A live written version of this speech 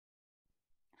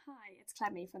Hi, it's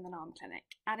Clemmy from the NARM Clinic,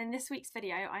 and in this week's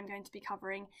video I'm going to be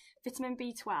covering vitamin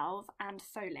B12 and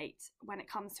folate when it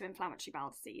comes to inflammatory bowel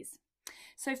disease.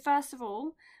 So first of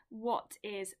all, what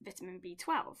is vitamin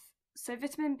B12? So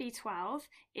vitamin B12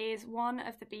 is one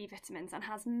of the B vitamins and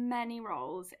has many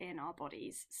roles in our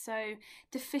bodies. So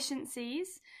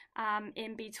deficiencies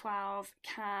in B12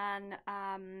 can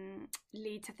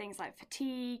lead to things like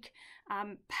fatigue,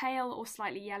 pale or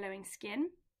slightly yellowing skin,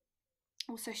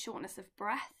 also shortness of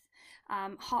breath,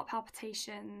 heart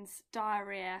palpitations,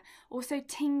 diarrhea, also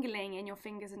tingling in your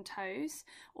fingers and toes,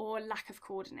 or lack of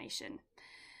coordination.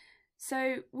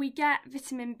 So we get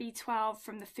vitamin B12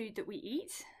 from the food that we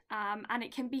eat, and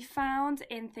it can be found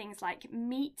in things like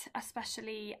meat,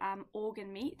 especially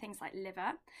organ meat, things like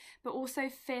liver, but also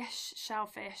fish,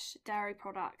 shellfish, dairy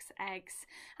products, eggs,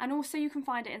 and also you can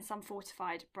find it in some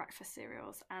fortified breakfast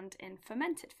cereals and in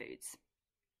fermented foods.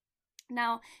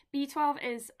 Now, B12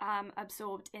 is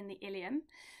absorbed in the ileum,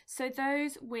 so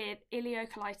those with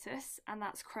ileocolitis, and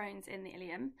that's Crohn's in the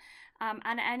ileum,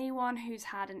 and anyone who's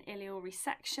had an ileal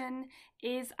resection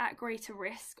is at greater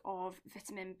risk of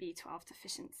vitamin B12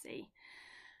 deficiency.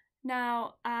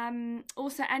 Now,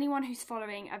 also anyone who's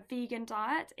following a vegan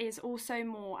diet is also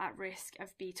more at risk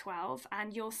of B12,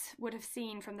 and you would have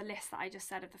seen from the list that I just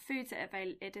said of the foods that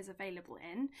it is available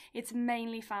in, it's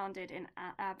mainly found in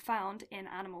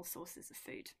animal sources of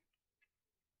food.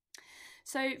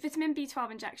 So vitamin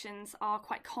B12 injections are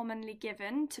quite commonly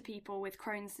given to people with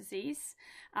Crohn's disease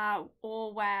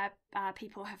or where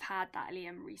people have had that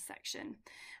ileum resection.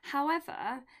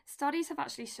 However, studies have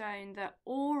actually shown that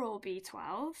oral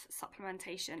B12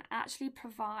 supplementation actually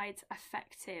provides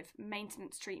effective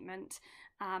maintenance treatment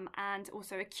and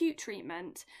also acute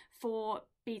treatment for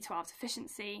B12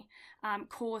 deficiency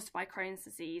caused by Crohn's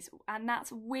disease, and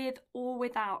that's with or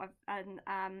without an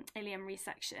ileum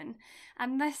resection.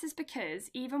 And this is because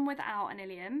even without an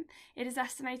ileum, it is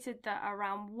estimated that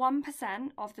around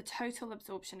 1% of the total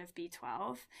absorption of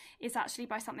B12 is actually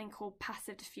by something called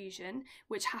passive diffusion,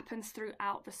 which happens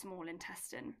throughout the small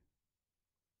intestine.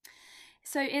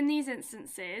 So in these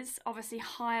instances, obviously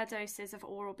higher doses of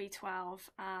oral B12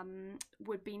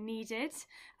 would be needed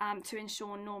to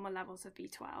ensure normal levels of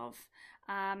B12.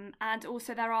 And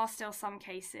also there are still some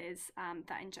cases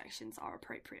that injections are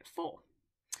appropriate for.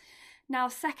 Now,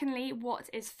 secondly, what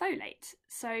is folate?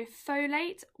 So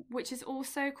folate, which is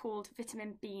also called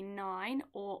vitamin B9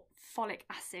 or folic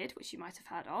acid, which you might have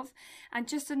heard of. And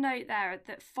just a note there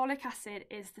that folic acid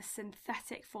is the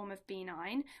synthetic form of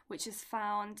B9, which is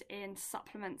found in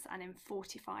supplements and in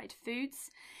fortified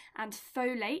foods. And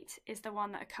folate is the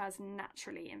one that occurs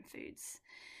naturally in foods.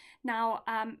 Now,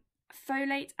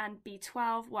 folate and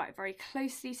B12 work very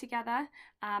closely together,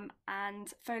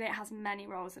 and folate has many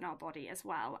roles in our body as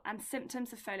well. And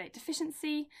symptoms of folate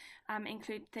deficiency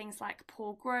include things like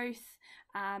poor growth,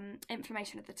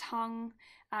 inflammation of the tongue,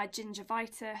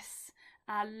 gingivitis,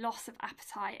 loss of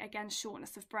appetite, again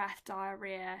shortness of breath,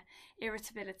 diarrhea,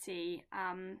 irritability,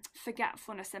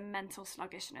 forgetfulness and mental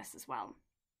sluggishness as well.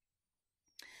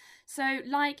 So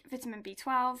like vitamin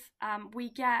B12, we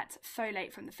get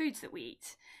folate from the foods that we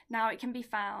eat. Now it can be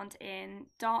found in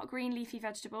dark green leafy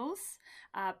vegetables,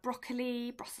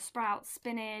 broccoli, Brussels sprouts,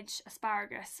 spinach,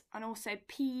 asparagus, and also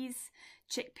peas,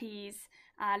 chickpeas,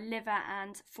 liver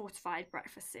and fortified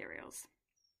breakfast cereals.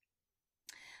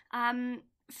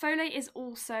 Folate is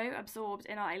also absorbed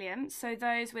in our ileum, so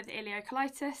those with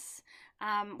ileocolitis,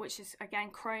 which is again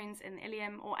Crohn's in the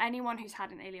ileum, or anyone who's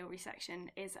had an ileal resection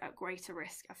is at greater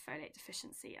risk of folate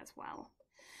deficiency as well.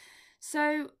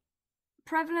 So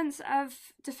prevalence of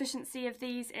deficiency of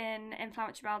these in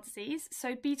inflammatory bowel disease.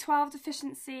 So B12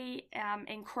 deficiency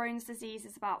in Crohn's disease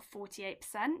is about 48%,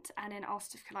 and in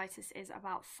ulcerative colitis is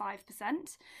about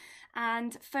 5%.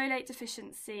 And folate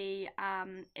deficiency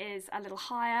is a little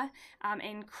higher.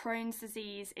 In Crohn's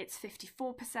disease, it's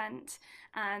 54%,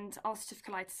 and ulcerative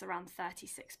colitis around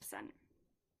 36%.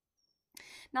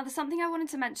 Now, there's something I wanted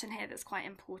to mention here that's quite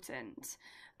important,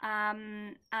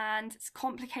 and it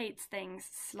complicates things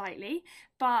slightly,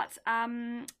 but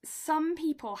some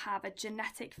people have a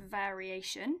genetic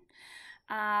variation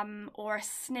or a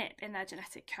SNP in their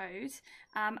genetic code,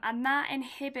 and that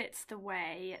inhibits the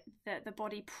way that the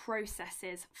body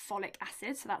processes folic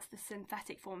acid, so that's the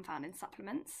synthetic form found in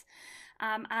supplements,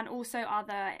 and also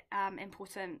other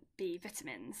important B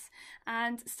vitamins.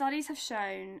 And studies have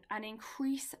shown an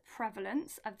increased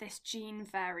prevalence of this gene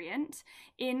variant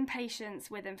in patients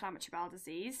with inflammatory bowel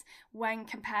disease when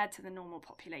compared to the normal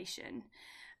population.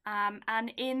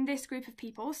 And in this group of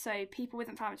people, so people with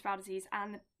inflammatory bowel disease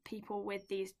and the people with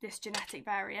this genetic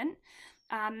variant,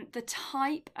 the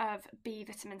type of B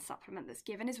vitamin supplement that's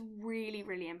given is really,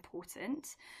 really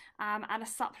important. And a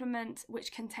supplement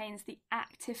which contains the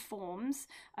active forms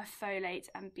of folate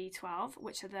and B12,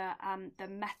 which are the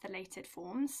methylated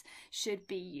forms, should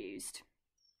be used.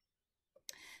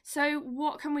 So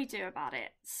what can we do about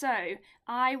it? So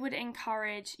I would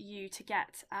encourage you to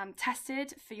get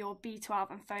tested for your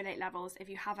B12 and folate levels if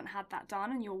you haven't had that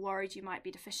done and you're worried you might be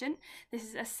deficient. This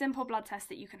is a simple blood test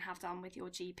that you can have done with your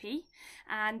GP.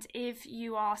 And if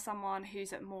you are someone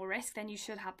who's at more risk, then you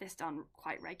should have this done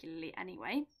quite regularly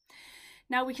anyway.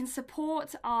 Now, we can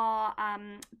support our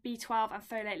B12 and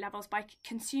folate levels by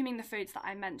consuming the foods that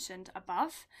I mentioned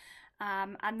above.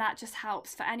 And that just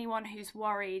helps for anyone who's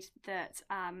worried that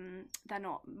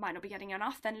might not be getting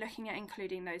enough, then looking at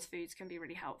including those foods can be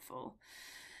really helpful.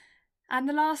 And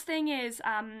the last thing is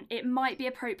it might be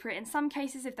appropriate in some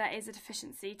cases, if there is a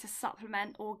deficiency, to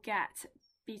supplement or get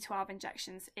B12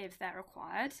 injections if they're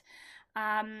required.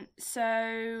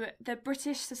 So the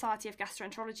British Society of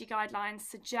Gastroenterology guidelines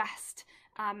suggest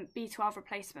B12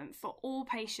 replacement for all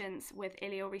patients with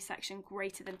ileal resection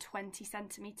greater than 20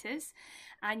 centimetres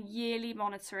and yearly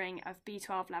monitoring of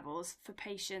B12 levels for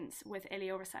patients with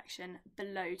ileal resection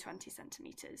below 20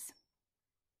 centimetres.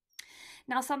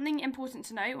 Now, something important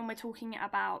to note when we're talking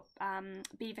about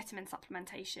B vitamin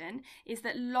supplementation is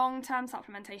that long-term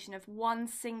supplementation of one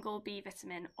single B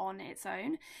vitamin on its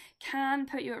own can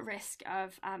put you at risk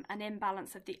of an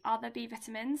imbalance of the other B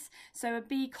vitamins. So a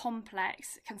B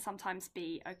complex can sometimes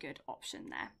be a good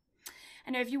option there.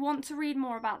 And if you want to read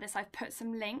more about this, I've put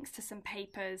some links to some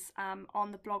papers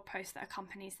on the blog post that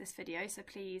accompanies this video. So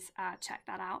please check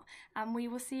that out, and we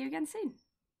will see you again soon.